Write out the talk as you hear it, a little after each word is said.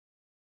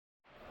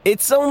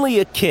It's only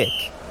a kick,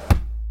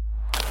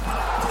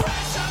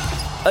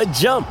 a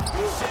jump,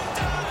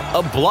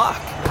 a block.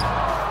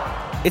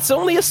 It's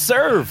only a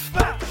serve.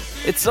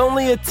 It's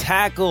only a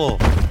tackle,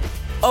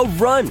 a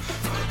run.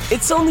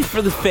 It's only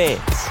for the fans.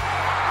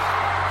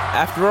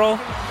 After all,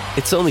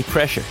 it's only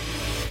pressure.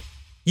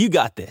 You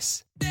got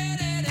this.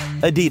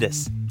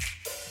 Adidas.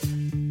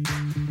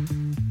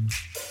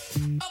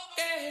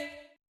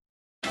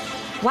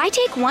 Why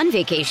take one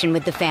vacation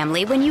with the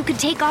family when you could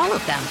take all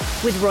of them?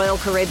 With Royal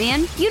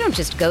Caribbean, you don't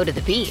just go to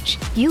the beach.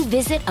 You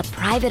visit a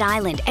private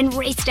island and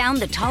race down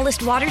the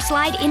tallest water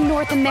slide in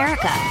North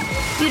America.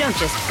 You don't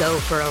just go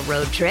for a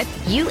road trip.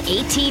 You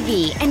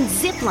ATV and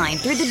zip line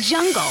through the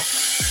jungle.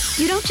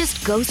 You don't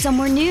just go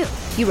somewhere new.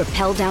 You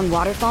rappel down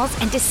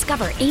waterfalls and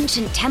discover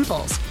ancient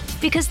temples.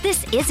 Because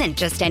this isn't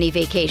just any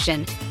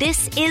vacation.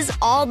 This is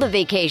all the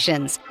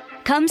vacations.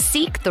 Come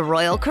seek the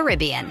Royal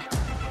Caribbean.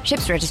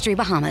 Ships Registry,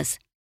 Bahamas.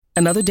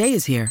 Another day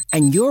is here,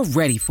 and you're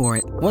ready for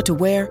it. What to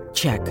wear?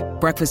 Check.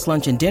 Breakfast,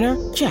 lunch, and dinner?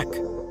 Check.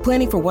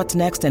 Planning for what's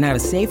next and how to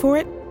save for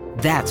it?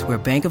 That's where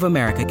Bank of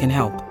America can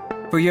help.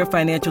 For your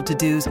financial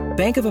to-dos,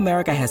 Bank of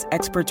America has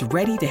experts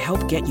ready to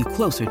help get you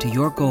closer to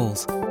your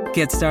goals.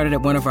 Get started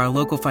at one of our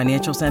local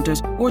financial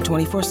centers or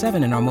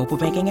 24/7 in our mobile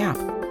banking app.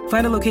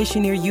 Find a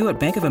location near you at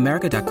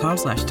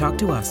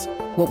bankofamerica.com/talktous.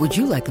 What would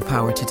you like the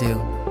power to do?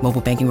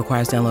 Mobile banking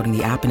requires downloading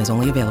the app and is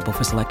only available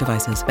for select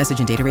devices. Message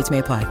and data rates may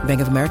apply.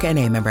 Bank of America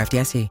N.A., member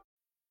FDIC.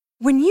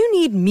 When you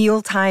need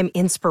mealtime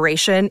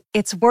inspiration,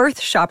 it's worth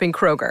shopping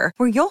Kroger,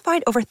 where you'll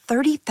find over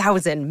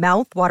 30,000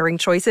 mouth-watering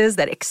choices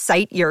that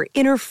excite your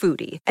inner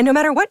foodie. And no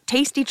matter what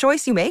tasty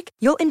choice you make,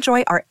 you'll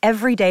enjoy our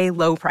everyday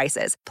low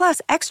prices, plus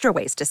extra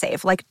ways to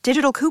save, like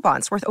digital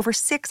coupons worth over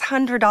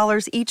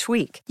 $600 each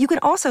week. You can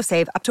also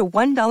save up to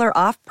 $1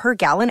 off per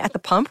gallon at the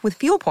pump with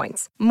fuel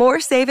points.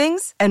 More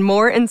savings and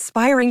more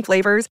inspiring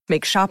flavors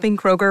make shopping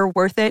Kroger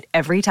worth it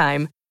every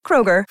time.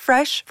 Kroger,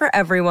 fresh for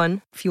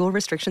everyone. Fuel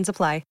restrictions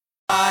apply.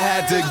 I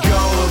had to go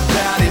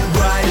about it,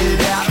 write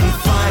it out and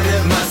find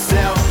it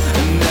myself.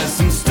 And there's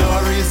some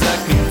stories I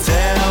can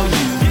tell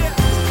you.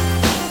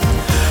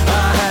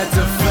 I had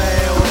to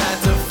fail,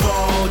 had to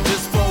fall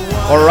just for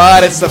one. All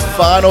right, it's the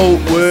final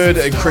word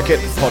cricket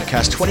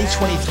podcast,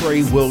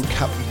 2023 World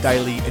Cup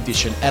Daily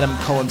Edition. Adam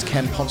Collins,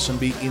 Cam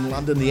Ponsonby in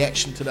London. The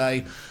action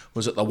today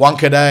was at the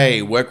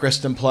Wankhede Work,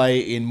 Rest and Play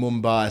in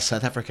Mumbai,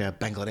 South Africa,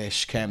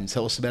 Bangladesh. Cam,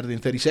 tell us about it in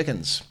 30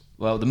 seconds.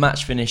 Well, the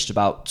match finished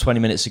about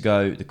 20 minutes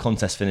ago. The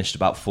contest finished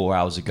about 4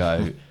 hours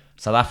ago.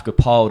 South Africa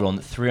piled on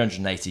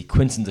 380.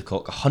 Quinton de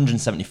Kock,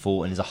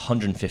 174 in his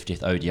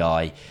 150th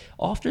ODI.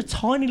 After a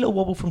tiny little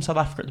wobble from South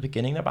Africa at the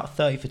beginning, they're about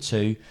 30 for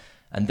 2.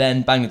 And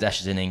then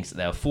Bangladesh's innings,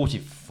 they were 40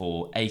 for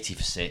 4, 80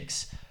 for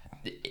 6.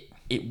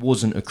 It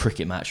wasn't a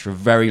cricket match for a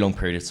very long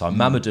period of time.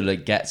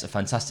 Mahmudullah gets a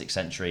fantastic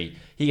century.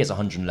 He gets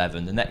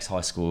 111. The next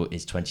high score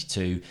is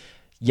 22.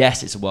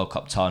 Yes, it's a World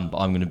Cup ton, but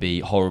I'm going to be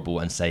horrible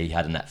and say he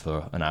had a net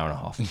for an hour and a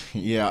half.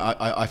 Yeah,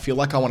 I feel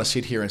like I want to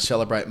sit here and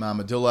celebrate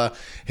Mahmudullah.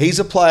 He's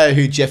a player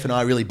who Jeff and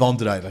I really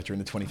bonded over during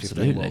the 2015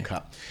 Absolutely. World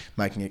Cup,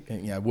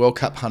 making a World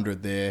Cup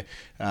 100 there,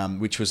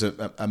 which was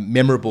a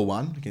memorable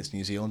one against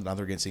New Zealand,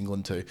 another against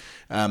England too.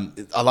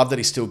 I love that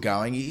he's still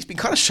going. He's been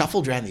kind of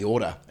shuffled around the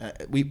order. I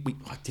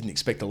didn't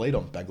expect the lead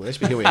on Bangladesh,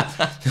 but here we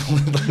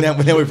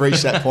are. now we've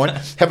reached that point.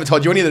 Haven't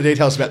told you any of the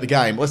details about the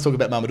game. Let's talk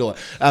about Mahmudullah.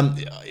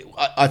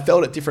 I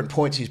felt at different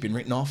points he's been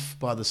written off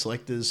by the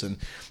selectors and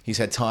he's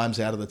had times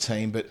out of the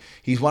team, but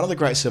he's one of the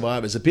great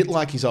survivors, a bit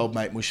like his old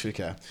mate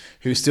Mushfiqur,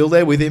 who's still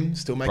there with him,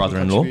 still making a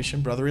contribution.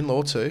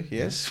 Brother-in-law too,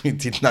 yes. We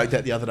did note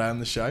that the other day on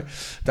the show.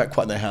 Don't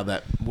quite know how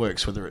that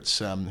works, whether it's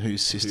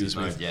whose sisters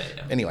with. Yeah.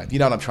 Anyway, you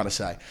know what I'm trying to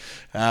say.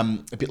 A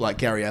bit like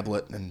Gary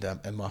Ablett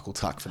and Michael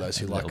Tuck, for those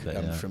who like bit,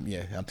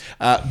 yeah.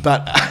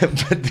 But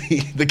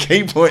the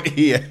key point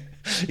here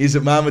is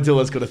that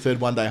Mahmudullah's got a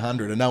third one-day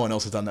 100 and no one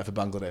else has done that for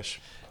Bangladesh.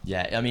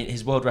 Yeah, I mean,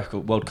 his World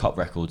Cup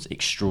record's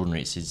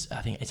extraordinary.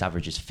 I think his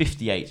average is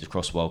 58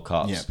 across World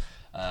Cups.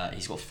 Yeah.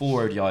 He's got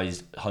 4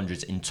 ODIs,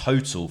 hundreds in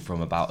total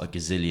from about a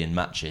gazillion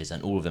matches,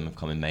 and all of them have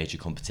come in major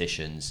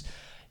competitions.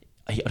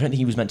 I don't think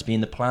he was meant to be in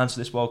the plans for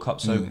this World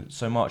Cup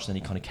so much. Then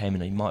he kind of came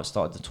in. He might have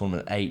started the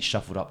tournament at 8,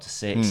 shuffled up to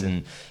 6,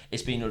 and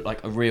it's been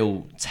like a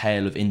real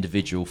tale of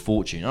individual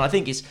fortune. And I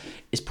think it's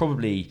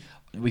probably.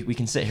 We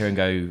can sit here and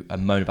go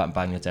and moan about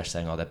Bangladesh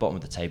saying, they're bottom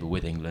of the table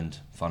with England,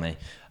 funny,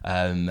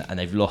 and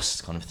they've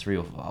lost kind of 3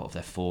 of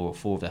their 4 or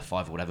 4 of their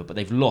 5 or whatever, but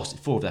they've lost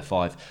 4 of their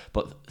 5,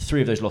 but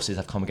 3 of those losses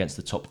have come against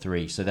the top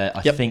 3. So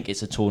I think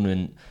it's a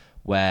tournament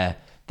where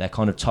their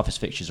kind of toughest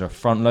fixtures are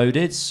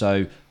front-loaded,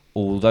 so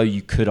although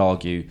you could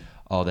argue,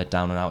 they're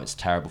down and out, it's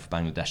terrible for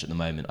Bangladesh at the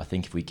moment, I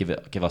think if we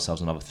give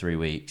ourselves another 3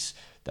 weeks,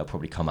 they'll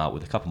probably come out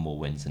with a couple more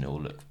wins and it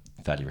will look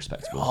fairly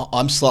respectable.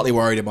 I'm slightly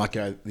worried it might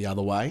go the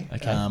other way.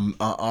 Okay.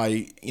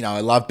 I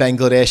love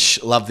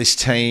Bangladesh, love this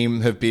team,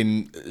 have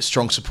been a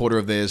strong supporter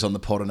of theirs on the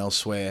pod and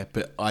elsewhere,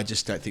 but I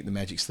just don't think the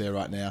magic's there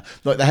right now.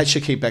 Look, they had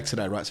Shakib back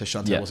today, right? So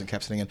Chantal wasn't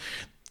captaining, and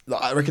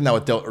I reckon they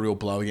were dealt a real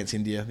blow against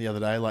India the other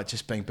day, like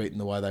just being beaten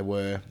the way they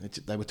were.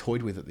 They were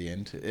toyed with at the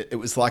end. It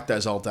was like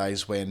those old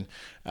days when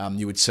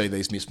you would see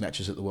these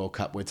mismatches at the World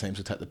Cup where teams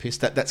would take the piss.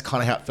 That's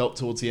kind of how it felt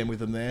towards the end with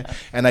them there.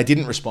 And they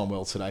didn't respond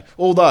well today.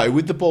 Although,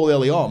 with the ball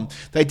early on,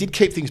 they did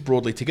keep things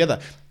broadly together.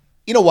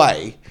 In a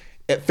way,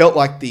 it felt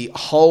like the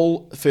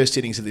whole first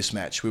innings of this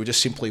match, we were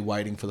just simply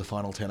waiting for the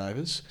final 10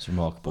 overs. It's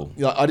remarkable.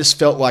 You know, I just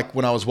felt like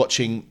when I was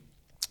watching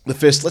the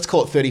first, let's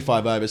call it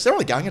 35 overs, they're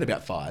only going at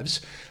about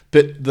fives,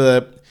 but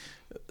the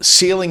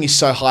ceiling is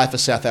so high for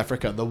South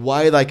Africa, the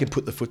way they can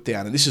put the foot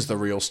down, and this is the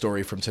real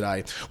story from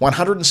today,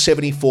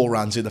 174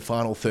 runs in the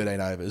final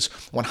 13 overs,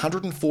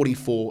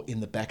 144 in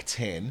the back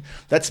 10.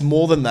 That's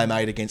more than they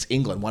made against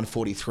England,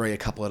 143 a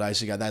couple of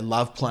days ago. They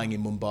love playing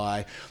in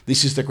Mumbai.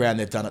 This is the ground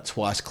they've done it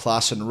twice.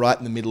 Klassen right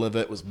in the middle of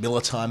it, was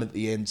Miller time at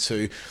the end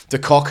to De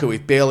Kock, who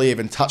we've barely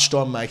even touched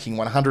on, making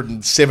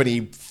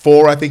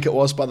 174, I think it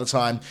was, by the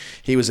time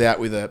he was out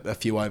with a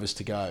few overs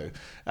to go.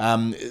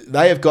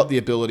 They have got the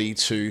ability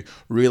to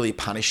really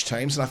punish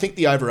teams, and I think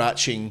the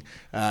overarching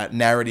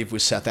narrative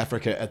with South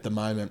Africa at the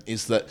moment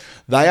is that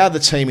they are the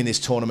team in this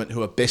tournament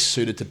who are best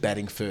suited to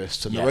batting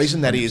first, and the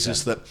reason that 100%.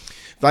 is that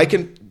they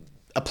can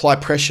apply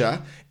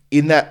pressure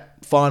in that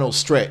final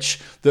stretch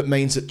that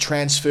means it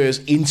transfers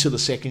into the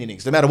second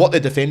innings, no matter what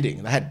they're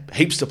defending. They had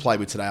heaps to play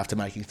with today after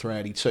making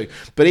 382.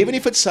 But even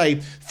if it's, say,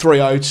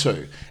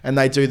 302 and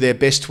they do their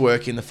best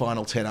work in the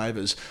final 10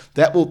 overs,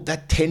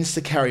 that tends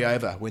to carry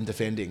over when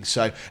defending.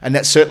 So, and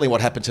that's certainly what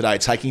happened today,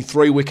 taking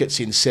 3 wickets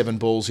in 7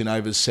 balls in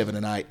overs 7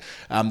 and 8.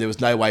 There was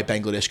no way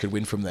Bangladesh could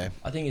win from there.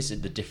 I think it's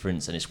the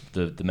difference, and it's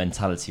the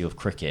mentality of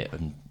cricket,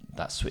 and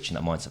that's switching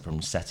that mindset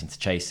from setting to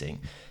chasing.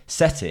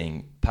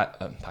 Setting,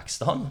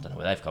 Pakistan, I don't know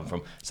where they've come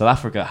from. South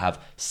Africa have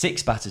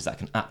 6 batters that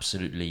can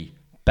absolutely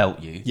belt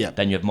you. Yeah.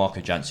 Then you have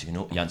Marco Jansen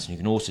who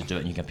can also do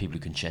it, and you can people who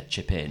can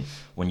chip in.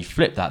 When you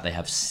flip that, they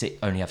have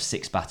only have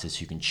 6 batters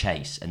who can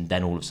chase, and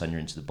then all of a sudden you're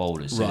into the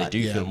bowlers. So they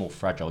do feel a more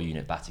fragile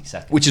unit batting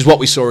second. Which is what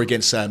we saw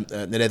against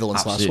the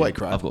Netherlands Absolutely. last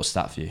week, right? I've got a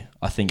stat for you.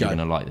 I think you're going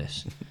to like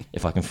this,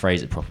 if I can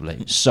phrase it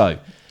properly. So,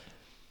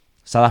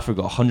 South Africa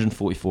got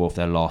 144 off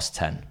their last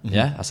 10. Mm-hmm.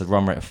 Yeah, that's a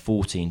run rate of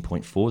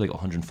 14.4. They got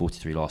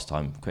 143 last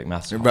time. Quick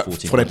maths.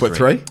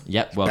 14.3.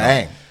 Yep. Well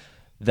Bang. done.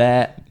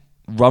 Their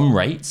run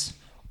rate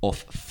of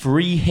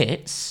free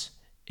hits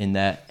in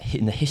the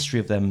history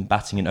of them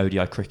batting in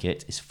ODI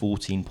cricket is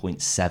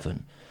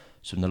 14.7.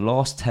 So in the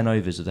last 10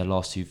 overs of their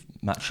last 2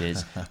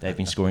 matches, they've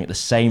been scoring at the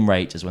same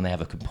rate as when they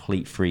have a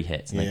complete free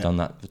hit, and they've done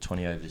that for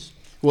 20 overs.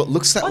 Well, it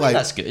looks that I way. think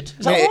that's good.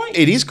 Is that right?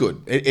 It is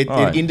good. It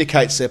Right.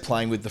 indicates they're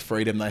playing with the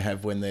freedom they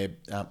have when they're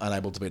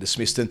unable to be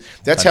dismissed. And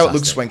that's how it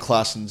looks when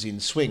Klassen's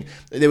in swing.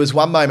 There was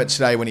one moment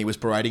today when he was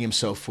berating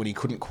himself when he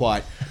couldn't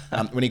quite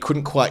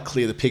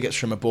clear the pickets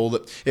from a ball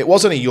that it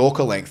wasn't a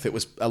Yorker length. It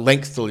was a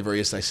length delivery,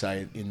 as they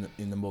say in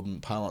the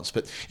modern parlance.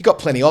 But he got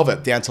plenty of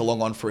it down to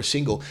long on for a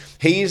single.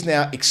 He is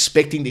now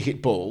expecting to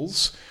hit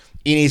balls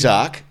in his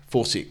arc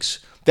for 6.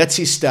 That's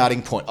his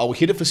starting point. I will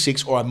hit it for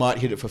 6 or I might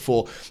hit it for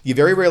 4. You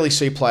very rarely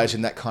see players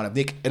in that kind of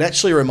nick. It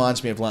actually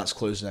reminds me of Lance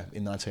Klusener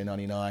in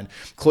 1999.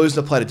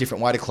 Klusener played a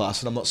different way to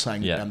Klassen, and I'm not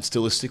saying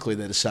stylistically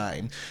they're the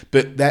same,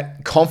 but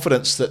that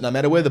confidence that no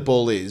matter where the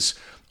ball is,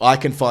 I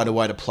can find a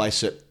way to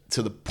place it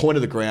to the point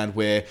of the ground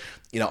where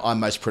I'm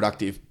most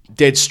productive,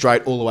 dead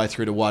straight all the way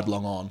through to wide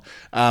long on.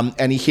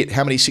 And he hit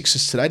how many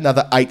 6s today?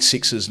 Another 8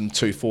 6s and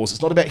 2 4s.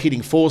 It's not about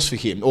hitting 4s for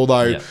him,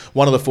 although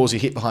one of the 4s he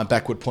hit behind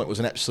backward point was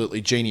an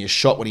absolutely genius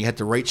shot when he had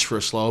to reach for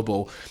a slower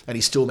ball and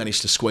he still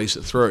managed to squeeze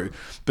it through.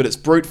 But it's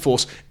brute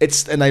force.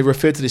 And they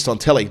referred to this on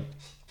telly.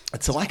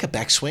 It's like a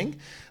backswing.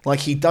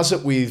 Like he does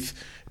it with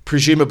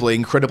presumably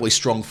incredibly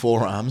strong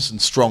forearms and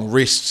strong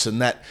wrists,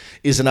 and that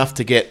is enough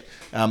to get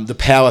the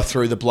power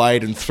through the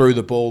blade and through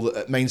the ball.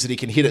 That means that he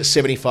can hit it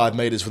 75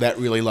 metres without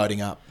really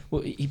loading up.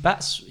 Well, he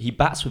bats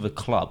with a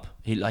club.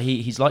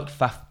 He's like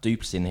Faf du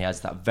Plessis, and he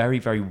has that very,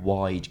 very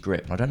wide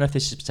grip. And I don't know if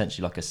this is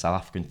potentially like a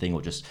South African thing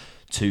or just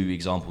 2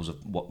 examples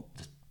of what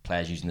the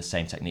players using the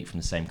same technique from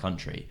the same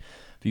country.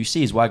 But you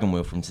see his wagon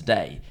wheel from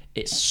today,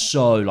 it's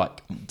so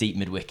like deep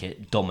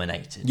mid-wicket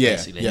dominated,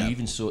 basically. You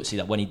even see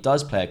that when he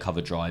does play a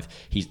cover drive,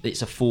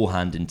 it's a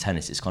forehand in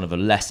tennis. It's kind of a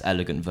less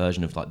elegant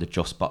version of like the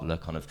Jos Buttler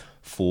kind of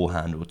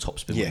forehand or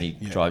topspin when he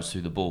drives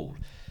through the ball.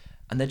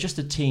 And they're just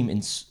a team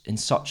playing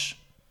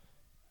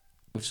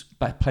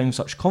with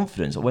such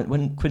confidence.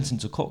 When Quinton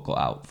de Kock got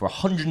out for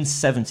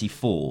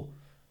 174,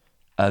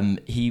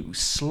 he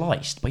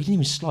sliced, but he didn't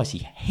even slice. He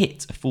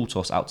hit a full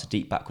toss out to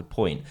deep backward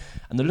point,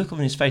 and the look on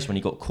his face when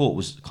he got caught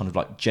was kind of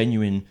like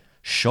genuine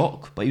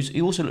shock. But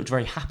he also looked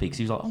very happy because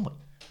he was like, "Oh,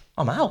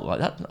 I'm out like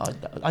that."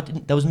 I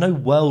didn't. There was no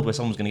world where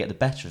someone was going to get the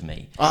better of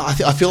me. I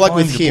feel like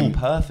with him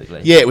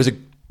perfectly. Yeah, it was a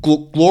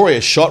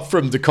glorious shot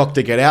from De Kock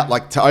to get out,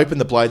 like to open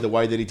the blade the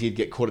way that he did,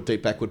 get caught at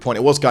deep backward point.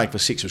 It was going for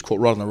 6, it was caught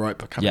right on the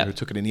rope. I can't remember who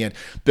took it in the end.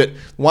 But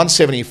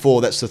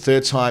 174, that's the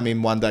third time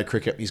in one-day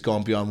cricket he's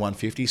gone beyond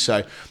 150,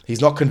 so he's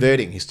not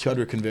converting, his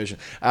 200 conversion.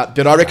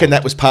 But I reckon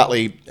that was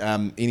partly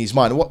in his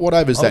mind. What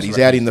over is that? He's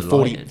out in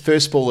the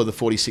first ball of the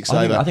 46th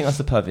over. I think that's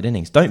the perfect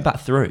innings. Don't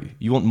bat through.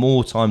 You want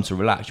more time to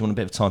relax. You want a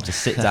bit of time to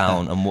sit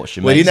down and watch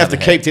your Well, he mates didn't have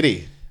to keep, did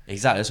he?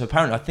 Exactly. So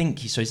apparently, I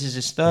think this is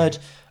his third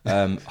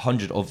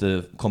 100 of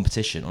the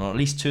competition. On at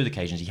least 2 of the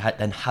occasions, he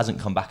then hasn't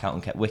come back out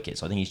and kept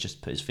wickets. So I think he's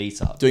just put his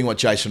feet up. Doing what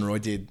Jason Roy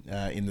did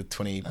in the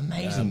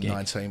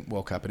 2019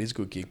 World Cup. It is a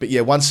good gig. But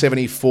yeah,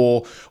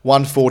 174,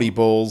 140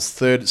 balls,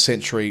 third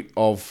century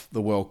of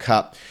the World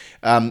Cup.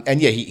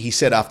 And yeah, he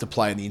said after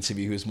playing the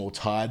interview he was more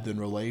tired than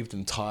relieved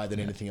and tired than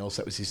anything else.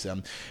 That was his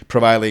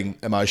prevailing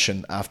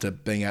emotion after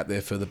being out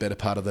there for the better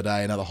part of the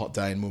day, another hot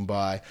day in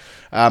Mumbai.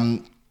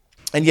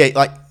 And yeah,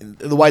 like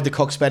the way De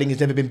Kock's batting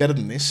has never been better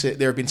than this.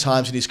 There have been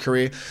times in his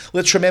career.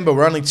 Let's remember,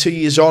 we're only 2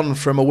 years on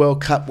from a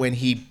World Cup when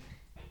he,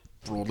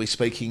 broadly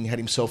speaking, had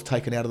himself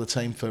taken out of the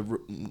team for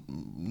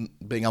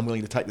being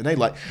unwilling to take the knee.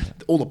 Like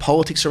all the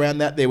politics around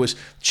that, there was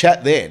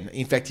chat then.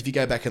 In fact, if you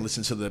go back and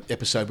listen to the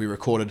episode we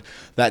recorded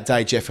that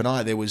day, Jeff and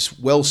I, there was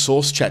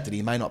well-sourced chat that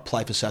he may not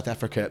play for South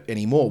Africa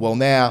anymore. Well,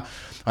 now,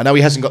 I know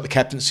he hasn't got the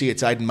captaincy.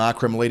 It's Aiden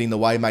Markram leading the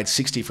way, made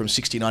 60 from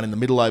 69 in the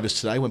middle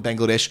overs today when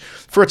Bangladesh,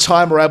 for a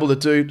time, were able to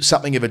do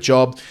something of a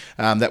job.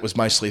 That was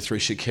mostly through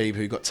Shakib,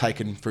 who got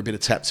taken for a bit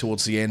of tap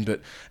towards the end, but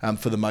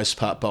for the most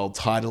part, bowled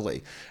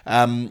tidily.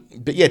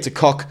 But yeah, De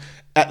Kock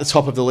at the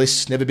top of the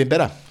list, never been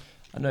better.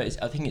 I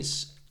think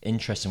it's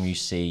interesting when you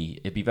see,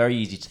 it'd be very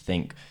easy to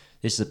think,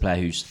 this is a player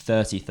who's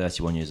 30,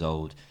 31 years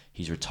old,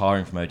 he's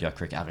retiring from ODI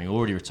cricket, having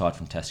already retired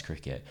from Test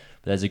cricket.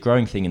 But there's a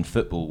growing thing in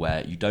football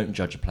where you don't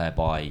judge a player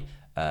by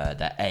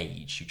their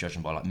age, you judge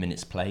them by like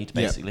minutes played,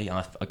 basically. Yeah.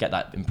 And I get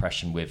that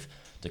impression with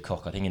De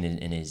Kock. I think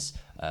in his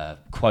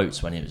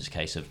quotes when it was a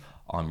case of,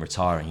 I'm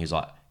retiring, he was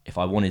like, if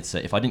I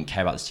didn't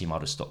care about this team,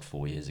 I'd have stopped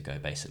 4 years ago,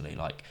 basically.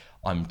 Like,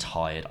 I'm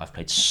tired. I've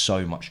played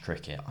so much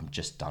cricket. I'm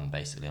just done,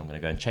 basically. I'm going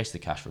to go and chase the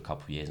cash for a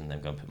couple of years and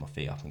then go and put my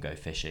feet up and go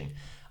fishing.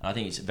 And I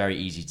think it's very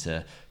easy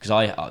to... Because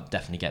I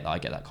definitely get that. I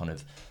get that kind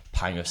of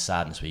pang of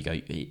sadness where you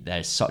go,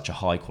 there's such a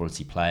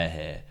high-quality player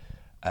here.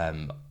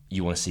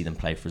 You want to see them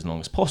play for as long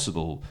as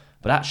possible.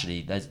 But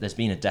actually, there's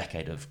been a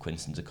decade of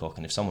Quinton de Kock,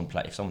 and if someone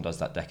does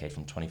that decade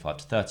from 25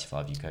 to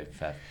 35, you go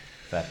fair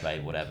play,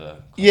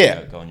 whatever.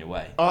 Go on your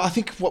way. I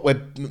think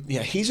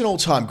he's an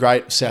all-time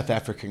great of South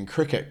African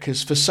cricket,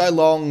 because for so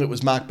long it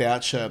was Mark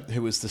Boucher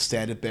who was the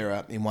standard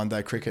bearer in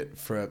one-day cricket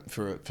for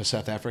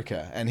South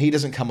Africa, and he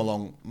doesn't come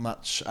along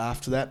much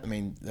after that. I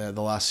mean, the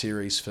last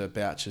series for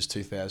Boucher's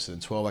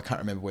 2012. I can't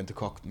remember when de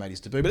Kock made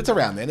his debut, but it's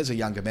around then as a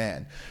younger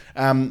man.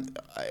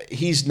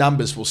 His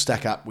numbers will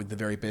stack up with the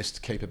very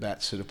best keeper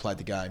bats that have played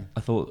the game. I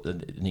thought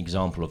an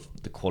example of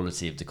the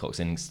quality of de Kock's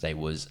innings today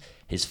was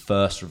his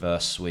first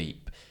reverse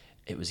sweep.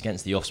 It was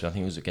against the offspring, I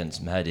think it was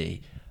against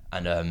Mehdi,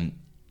 and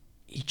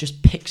he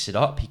just picks it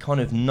up. He kind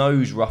of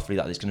knows roughly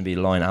that there's going to be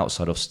a line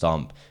outside off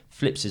stump,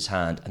 flips his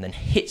hand, and then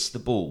hits the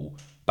ball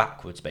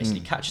backwards,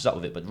 basically, catches up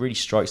with it, but really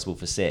strikes the ball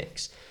for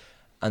 6.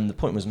 And the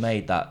point was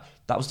made that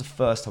was the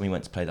first time he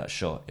went to play that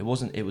shot. It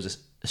was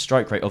a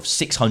strike rate of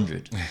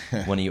 600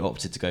 when he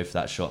opted to go for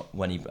that shot,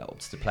 when he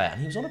opted to play it.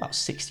 And he was on about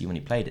 60 when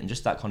he played it. And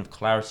just that kind of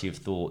clarity of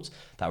thought,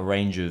 that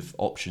range of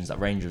options, that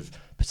range of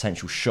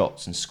potential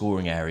shots and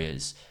scoring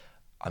areas.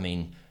 I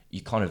mean,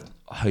 you kind of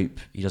hope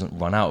he doesn't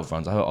run out of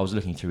runs. I was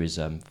looking through his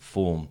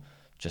form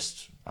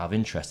just out of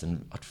interest,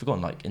 and I'd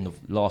forgotten, like, in the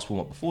last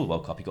warm-up before the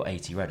World Cup, he got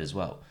 80 red as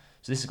well.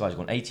 So this is a guy who's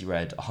gone 80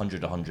 red,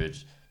 100,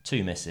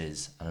 2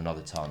 misses, and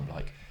another ton.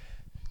 Like,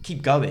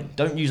 keep going.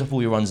 Don't use up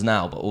all your runs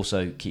now, but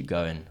also keep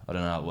going. I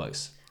don't know how it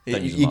works.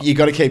 You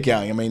got to keep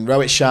going. I mean,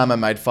 Rohit Sharma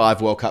made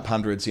 5 World Cup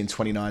hundreds in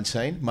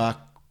 2019.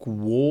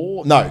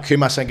 Kumar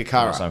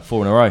Sangakkara.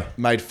 4 in a row.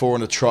 Made 4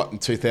 in a trot in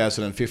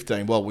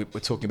 2015. Well, we're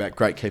talking about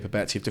great keeper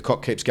bats. If de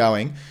Kock keeps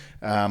going,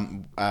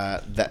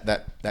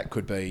 that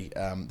could be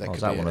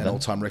an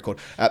all-time record.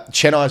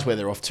 Chennai's where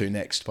they're off to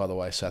next, by the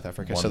way, South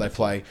Africa. Wonderful. So they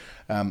play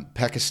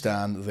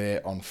Pakistan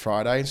there on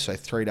Friday. So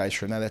 3 days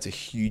from now, that's a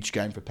huge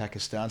game for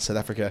Pakistan. South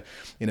Africa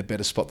in a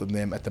better spot than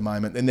them at the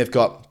moment. Then they've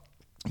got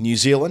New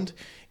Zealand,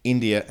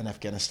 India and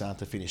Afghanistan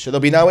to finish. So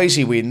there'll be no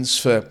easy wins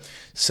for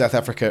South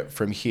Africa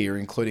from here,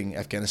 including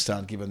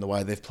Afghanistan, given the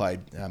way they've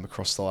played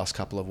across the last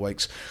couple of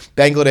weeks.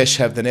 Bangladesh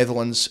have the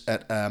Netherlands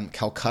at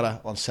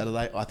Calcutta on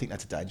Saturday. I think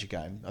that's a danger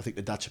game. I think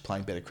the Dutch are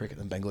playing better cricket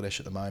than Bangladesh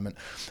at the moment.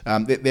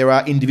 There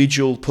are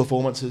individual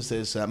performances.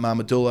 There's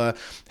Mahmudullah,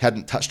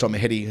 hadn't touched on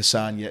Mehdi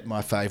Hassan yet,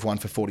 my fave, 1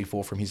 for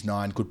 44 from his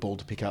 9. Good ball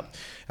to pick up.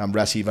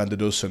 Rassi van der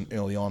Dussen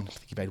early on. I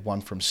think he made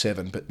 1 from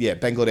 7. But yeah,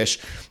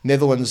 Bangladesh,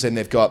 Netherlands, then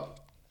they've got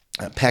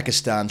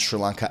Pakistan, Sri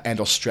Lanka and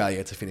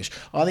Australia to finish.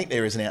 I think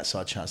there is an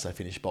outside chance they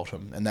finish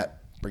bottom, and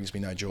that brings me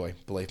no joy,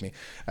 believe me.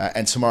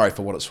 And tomorrow,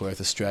 for what it's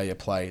worth, Australia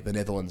play the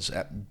Netherlands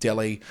at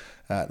Delhi.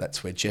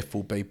 That's where Jeff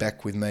will be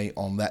back with me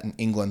on that. And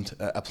England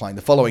are playing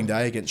the following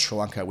day against Sri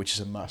Lanka, which is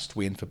a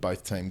must-win for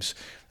both teams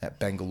at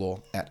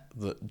Bangalore at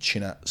the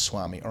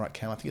Chinnaswamy. All right,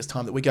 Cam, I think it's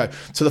time that we go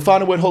to the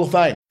Final Word Hall of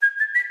Fame.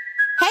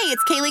 Hey,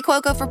 it's Kaylee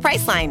Cuoco for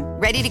Priceline.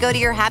 Ready to go to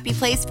your happy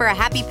place for a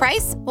happy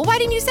price? Well, why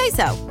didn't you say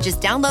so? Just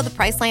download the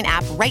Priceline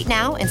app right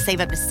now and save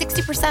up to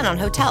 60% on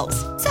hotels.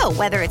 So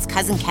whether it's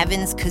Cousin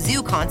Kevin's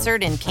Kazoo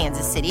Concert in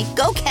Kansas City,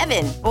 go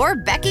Kevin, or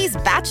Becky's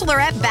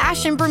Bachelorette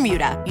Bash in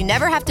Bermuda, you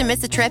never have to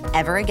miss a trip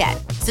ever again.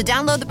 So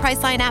download the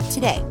Priceline app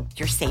today.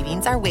 Your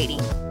savings are waiting.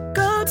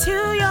 Go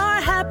to your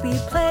happy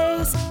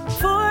place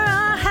for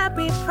a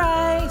happy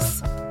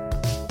price.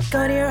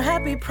 Go to your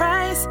happy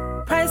price,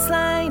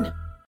 Priceline.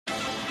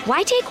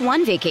 Why take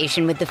one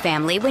vacation with the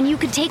family when you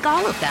could take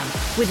all of them?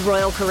 With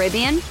Royal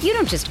Caribbean, you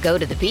don't just go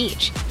to the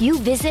beach. You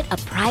visit a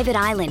private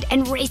island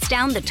and race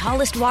down the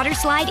tallest water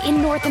slide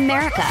in North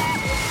America.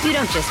 You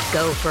don't just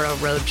go for a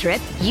road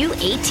trip. You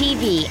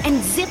ATV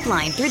and zip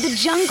line through the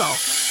jungle.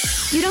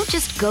 You don't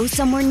just go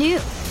somewhere new.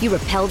 You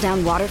rappel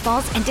down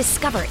waterfalls and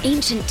discover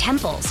ancient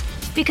temples.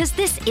 Because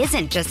this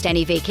isn't just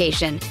any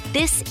vacation.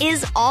 This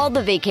is all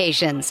the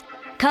vacations.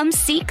 Come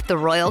seek the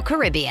Royal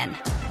Caribbean.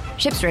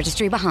 Ships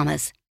Registry,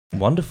 Bahamas.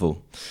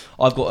 Wonderful.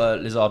 I've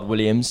got Lizard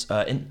Williams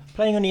playing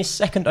only his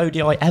second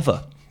ODI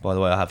ever, by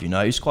the way, I have you know.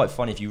 It's quite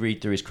funny if you read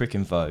through his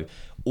Cricinfo.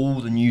 All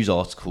the news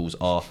articles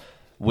are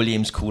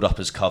Williams called up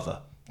as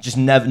cover. Just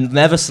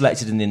never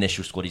selected in the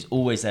initial squad. He's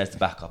always there as the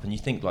backup. And you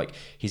think, like,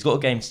 he's got a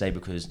game today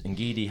because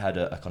Ngidi had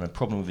a kind of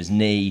problem with his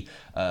knee.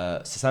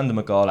 Sisanda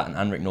Magala and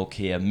Anric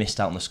Norkia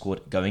missed out on the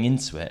squad going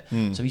into it.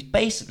 So he's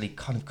basically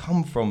kind of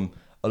come from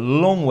a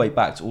long way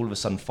back to all of a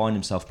sudden find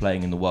himself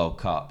playing in the World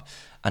Cup.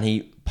 And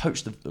he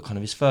poached kind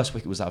of his first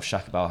wicket was out of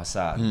Shakib Al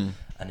Hassan,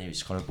 and it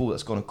was kind of a ball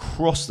that's gone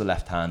across the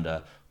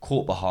left-hander,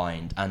 caught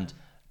behind. And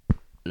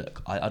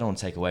look, I don't want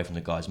to take away from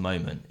the guy's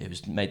moment. It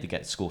was made to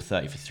get score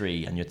 30 for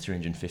 3, and you had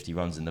 350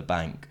 runs in the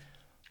bank.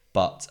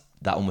 But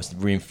that almost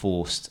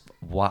reinforced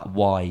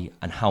why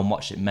and how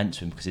much it meant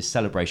to him, because his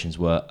celebrations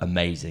were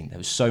amazing. There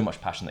was so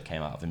much passion that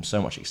came out of him, so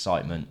much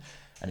excitement,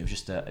 and it was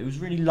just it was a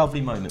really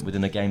lovely moment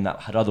within a game that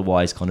had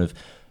otherwise kind of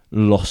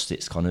lost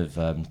its kind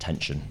of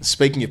tension.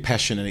 Speaking of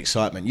passion and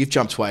excitement, you've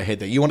jumped way ahead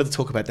there. You wanted to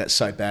talk about that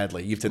so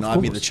badly. You've denied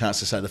me the chance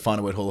to say the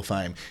Final Word Hall of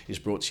Fame is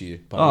brought to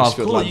you by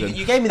Westfield London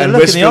you gave me the and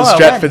look in the Westfield eye,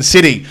 Stratford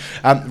City.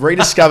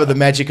 Rediscover the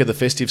magic of the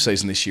festive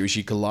season this year as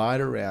you glide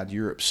around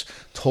Europe's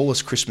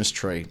tallest Christmas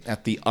tree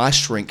at the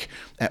ice rink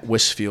at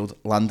Westfield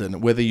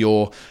London. Whether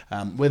you're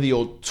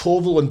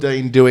Torval and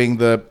Dean doing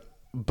the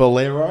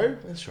Bolero,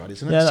 that's right,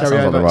 isn't it? Yeah, that sounds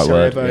like the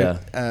right word.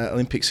 Yeah.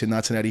 Olympics in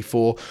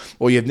 1984,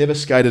 or you've never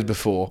skated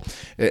before,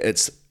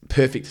 it's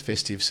perfect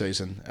festive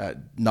season,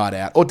 night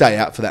out, or day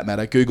out for that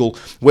matter. Google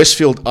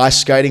Westfield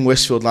Ice Skating,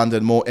 Westfield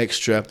London, more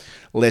extra,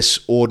 less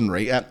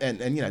ordinary. And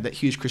you know, that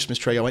huge Christmas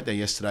tree, I went there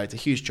yesterday, it's a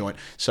huge joint,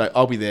 so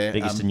I'll be there.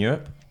 Biggest in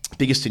Europe?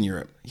 Biggest in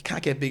Europe. You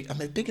can't get big. I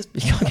mean, biggest.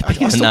 I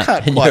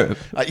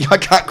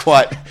can't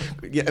quite.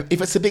 Yeah,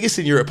 if it's the biggest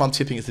in Europe, I'm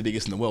tipping it's the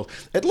biggest in the world.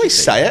 At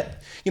least say it.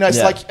 You know,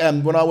 it's like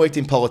when I worked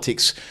in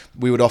politics,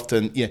 we would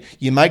often,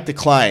 you make the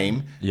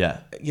claim.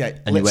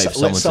 And let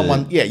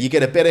someone. You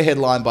get a better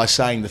headline by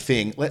saying the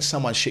thing. Let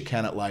someone shit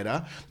can it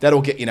later.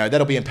 That'll get.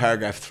 That'll be in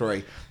paragraph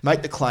 3.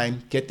 Make the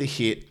claim, get the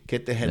hit,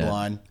 get the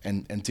headline,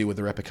 and deal with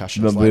the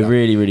repercussions. But later. We're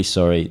really, really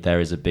sorry. There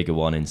is a bigger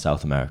one in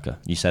South America.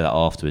 You say that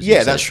afterwards.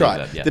 Yeah, that's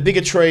right. The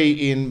bigger tree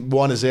in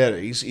Buenos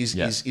Aires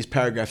is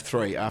paragraph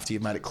 3 after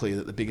you've made it clear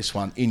that the biggest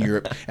one in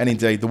Europe and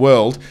indeed the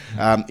world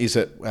is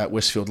at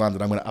Westfield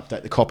London. I'm going to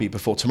update the copy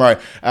before tomorrow.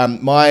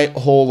 My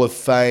Hall of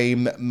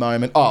Fame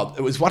moment.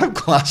 It was one of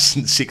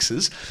Klaassen's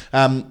sixes.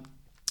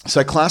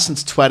 So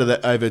Klaassen's twatted it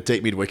over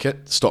deep mid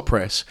wicket, stop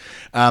press,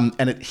 and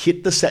it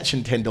hit the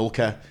Sachin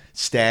Tendulkar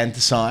stand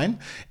to sign,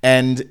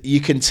 and you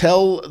can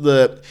tell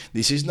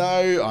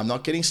I'm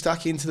not getting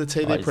stuck into the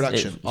TV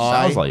production. It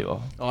sounds like you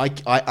are.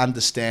 I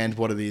understand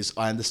what it is.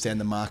 I understand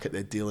the market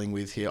they're dealing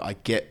with here. I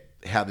get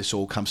how this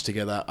all comes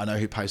together. I know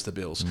who pays the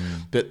bills.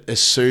 But as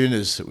soon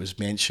as it was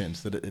mentioned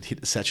that it hit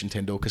the Sachin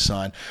Tendulkar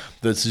sign,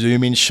 the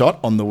zoom in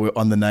shot on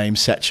the name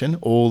Sachin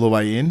all the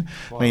way in.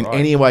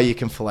 Any way you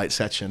can fillet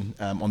Sachin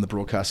on the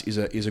broadcast is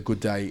a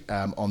good day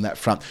on that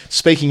front.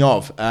 Speaking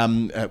of,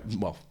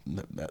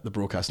 the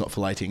broadcast not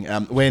filleting.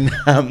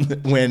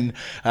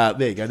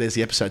 There you go. There's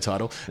the episode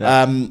title.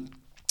 Yeah.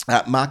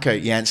 Marco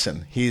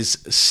Jansen, his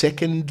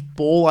second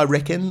ball, I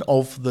reckon,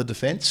 of the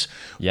defence.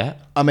 Yeah.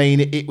 I mean,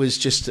 it was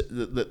just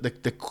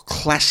the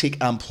classic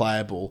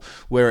unplayable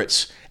where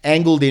it's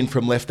angled in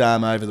from left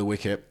arm over the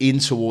wicket, in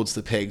towards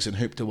the pegs and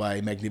hooped away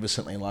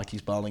magnificently like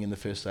he's bowling in the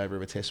first over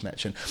of a test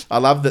match. And I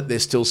love that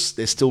there's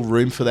still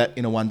room for that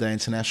in a one-day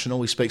international.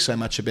 We speak so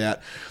much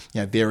about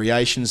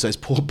variations, those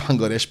poor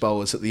Bangladesh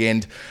bowlers at the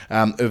end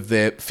of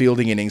their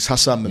fielding innings.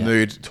 Hassan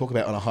Mahmood, talk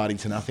about on a hiding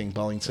to nothing,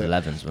 bowling to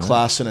 11s,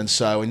 Klaassen and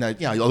so. And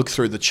look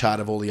through the chart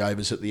of all the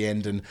overs at the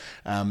end, and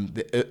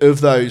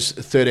of those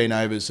 13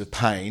 overs of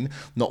Payne,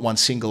 not one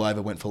single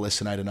over went for less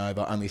than 8 and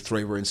over. Only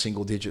 3 were in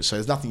single digits. So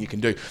there's nothing you can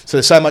do. So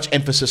there's so much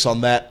emphasis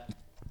on that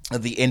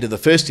at the end of the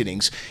first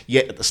innings,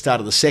 yet at the start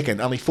of the second,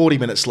 only 40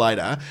 minutes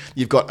later,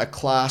 you've got a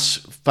class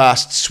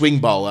fast swing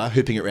bowler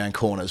hooping it around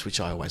corners, which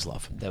I always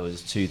love. There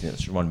was 2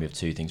 things, reminded me of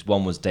 2 things.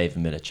 One was David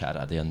Miller, Chad,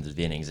 at the end of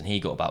the innings, and he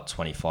got about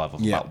 25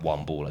 off about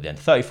 1 ball at the end.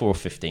 34 or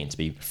 15 to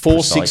be 4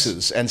 precise.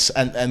 sixes,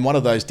 and one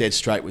of those dead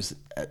straight was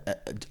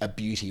a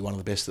beauty, one of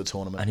the best of the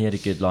tournament. And he had a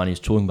good line. He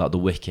was talking about the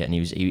wicket, and he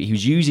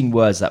was using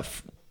words that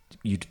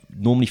you'd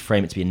normally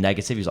frame it to be a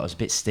negative. He was like, it was a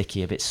bit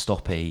sticky, a bit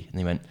stoppy, and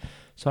he went,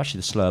 so actually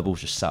the slower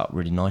ball's just sat up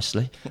really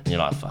nicely. And you're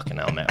like, fucking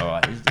hell, mate, all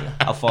right,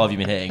 how far have you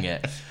been hitting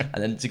it?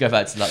 And then to go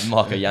back to like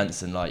Marco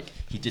Jansen, like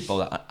he did bowl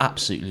that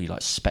absolutely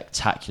like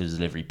spectacular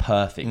delivery,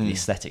 perfect. The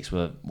aesthetics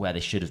were where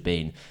they should have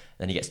been.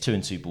 Then he gets 2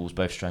 and 2 balls,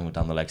 both strangled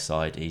down the leg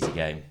side, easy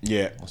game.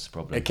 Yeah. What's the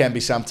problem? It can be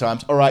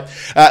sometimes. All right.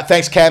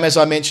 Thanks, Cam. As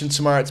I mentioned,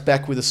 tomorrow it's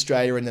back with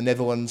Australia and the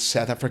Netherlands,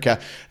 South Africa.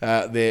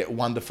 Their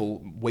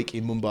wonderful week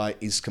in Mumbai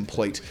is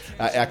complete.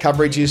 Our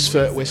coverage is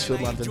for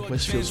Westfield London,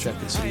 Westfield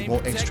Stratford City.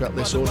 More extra,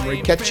 less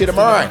ordinary. Catch you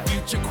tomorrow.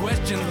 Future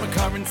questions, my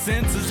current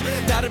senses.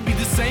 That'll be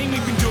the same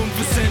we've been doing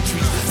for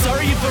centuries.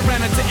 Sorry if I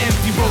ran out to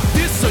empty. Wrote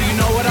this so you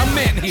know what I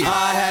meant here.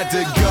 I had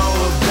to